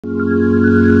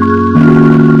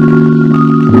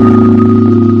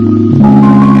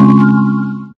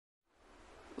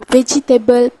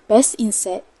Vegetable pest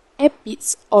insect,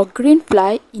 aphids or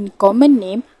greenfly in common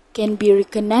name can be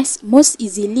recognized most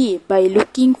easily by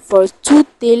looking for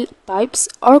two-tailed pipes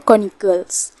or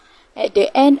conicles at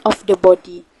the end of the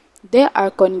body. There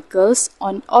are conicles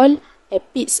on all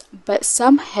aphids, but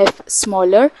some have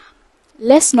smaller,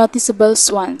 less noticeable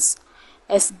ones.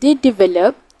 As they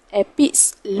develop,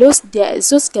 aphids lose their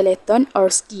exoskeleton or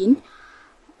skin.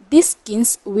 These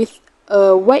skins with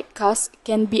a white cast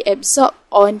can be absorbed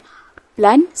on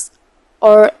plants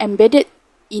or embedded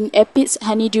in aphids'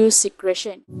 honeydew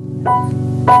secretion.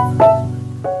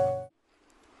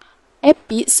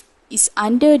 Aphids is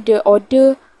under the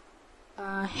order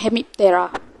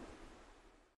Hemiptera.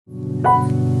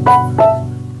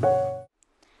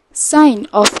 Sign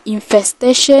of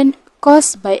infestation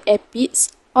caused by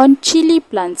aphids on chili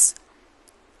plants: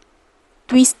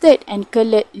 twisted and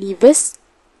colored leaves,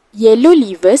 yellow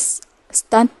leaves,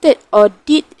 stunted or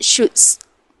dead shoots.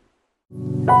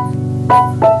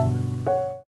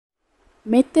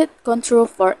 Method control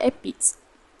for aphids: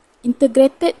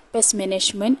 Integrated Pest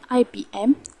Management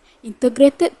 (IPM).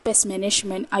 Integrated Pest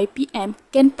Management (IPM)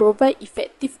 can provide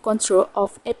effective control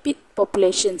of aphid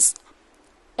populations.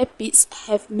 Aphids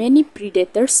have many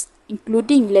predators,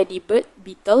 including ladybird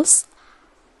beetles,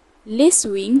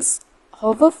 lacewings,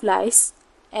 hoverflies,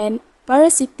 and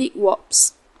parasitic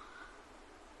wasps.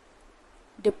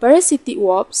 The parasitic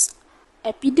wasps,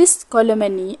 Aphids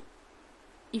columnae,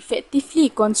 effectively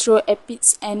control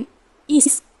aphids and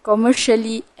is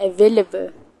commercially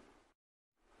available.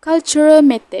 Cultural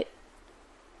method: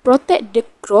 Protect the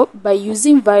crop by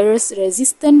using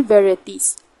virus-resistant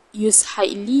varieties. Use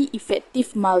highly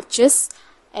effective mulches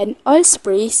and oil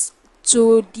sprays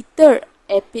to deter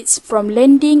aphids from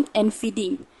landing and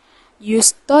feeding.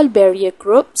 Use tall barrier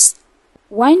crops,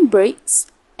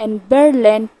 windbreaks, and bare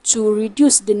land to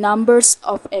reduce the numbers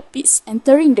of aphids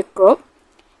entering the crop,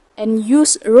 and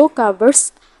use row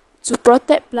covers to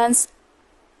protect plants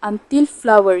until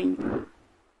flowering.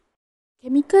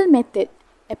 Chemical method: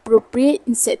 Appropriate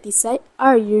insecticides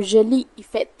are usually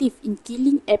effective in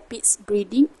killing aphids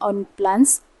breeding on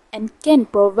plants and can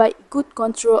provide good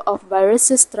control of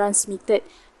viruses transmitted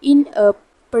in a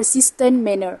persistent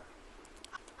manner.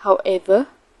 However,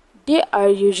 they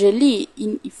are usually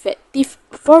ineffective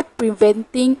for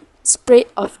preventing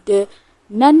spread of the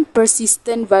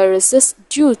non-persistent viruses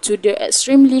due to the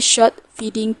extremely short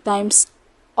feeding times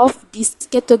of this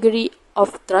category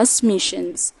of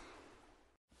transmissions.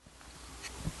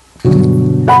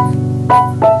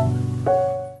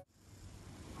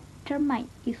 Termite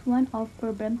is one of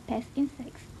urban pest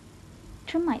insects.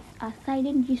 Termites are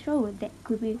silent destroyers that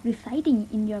could be residing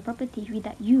in your property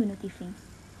without you noticing.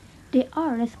 They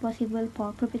are responsible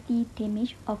for property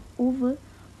damage of over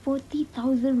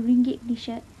 40,000 ringgit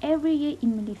every year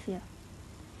in Malaysia.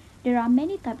 There are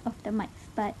many types of termites,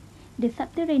 but the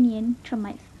subterranean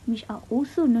termites, which are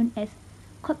also known as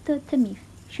Termites,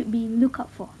 should be looked out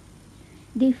for.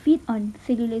 They feed on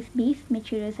cellulose-based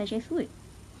materials such as wood.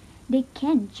 They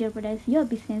can jeopardize your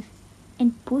business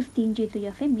and pose danger to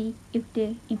your family if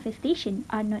the infestation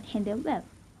are not handled well.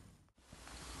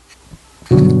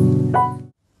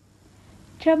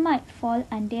 Termites fall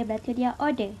under Bacteria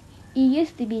order. It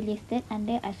used to be listed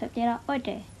under Isoptera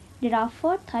order. There are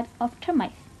 4 types of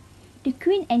termites: the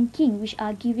queen and king, which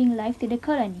are giving life to the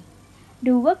colony;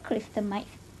 the workers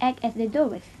termites act as the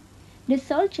doers; the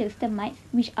soldiers termites,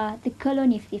 which are the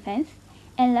colony's defense;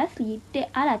 and lastly, the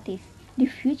alates, the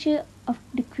future of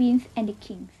the queens and the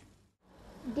kings.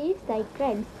 These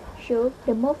diagrams show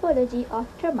the morphology of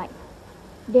termites.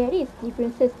 There is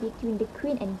differences between the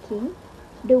queen and king,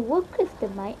 the workers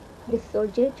termite, the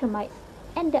soldier termites,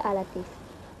 and the alates.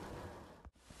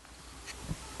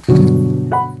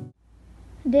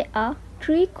 There are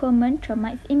 3 common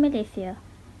termites in Malaysia.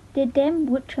 The damp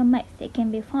wood termites that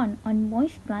can be found on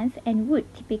moist plants and wood,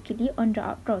 typically on the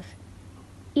outdoors.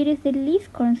 It is the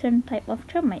least concerned type of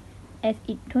termites, as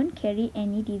it don't carry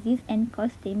any disease and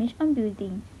cause damage on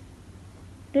building.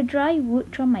 The dry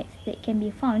wood termites that can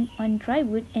be found on dry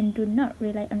wood and do not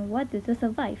rely on water to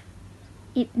survive.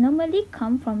 It normally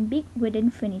comes from big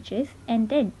wooden furnitures and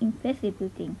then infest the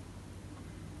building.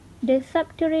 The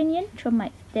subterranean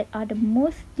termites that are the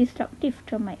most destructive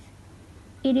termites.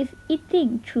 It is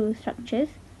eating through structures,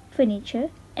 furniture,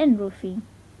 and roofing.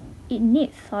 It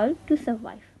needs soil to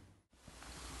survive.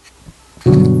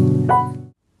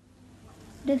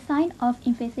 The signs of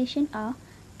infestation are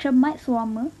termite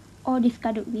swarmer or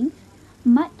discarded wings,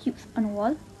 mud tubes on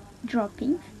wall,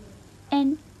 droppings,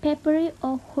 and peppery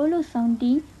or hollow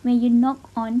sounding when you knock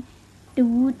on the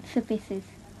wood surfaces.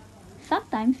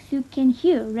 Sometimes you can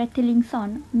hear rattling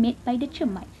sound made by the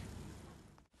termites.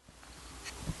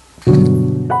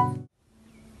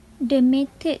 The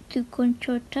method to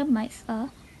control termites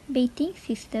are baiting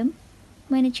system,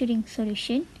 monitoring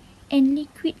solution, and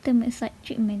liquid termicide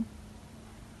treatment.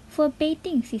 For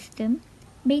baiting system,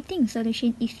 baiting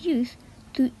solution is used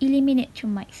to eliminate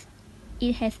termites.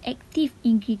 It has active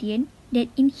ingredient that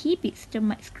inhibits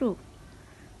termites growth.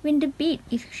 When the bait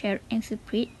is shared and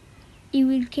spread, it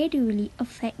will gradually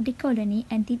affect the colony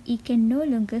until it can no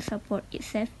longer support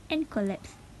itself and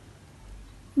collapse.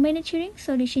 Monitoring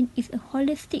solution is a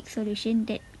holistic solution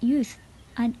that uses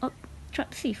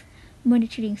unobtrusive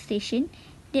monitoring stations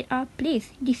that are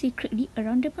placed discreetly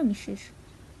around the premises.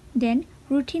 Then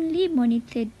routinely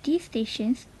monitor these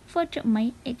stations for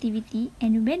termite activity,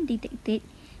 and when detected,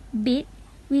 bait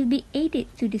will be added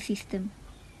to the system.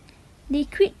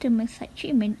 Liquid termicide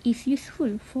treatment is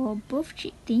useful for both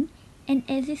treating an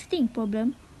existing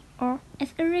problem or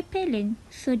as a repellent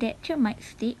so that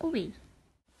termites stay away.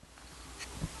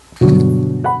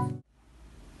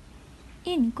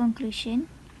 In conclusion,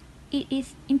 it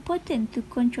is important to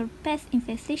control pest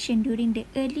infestation during the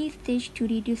early stage to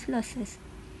reduce losses.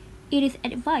 It is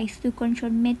advised to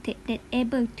control methods that are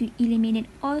able to eliminate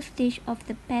all stages of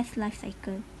the pest life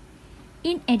cycle.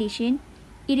 In addition,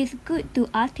 it is good to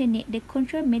alternate the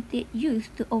control method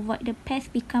used to avoid the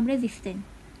pest become resistant.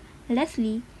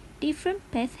 Lastly, different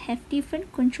pests have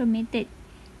different control methods.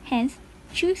 Hence,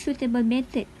 choose suitable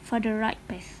method for the right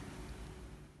pest.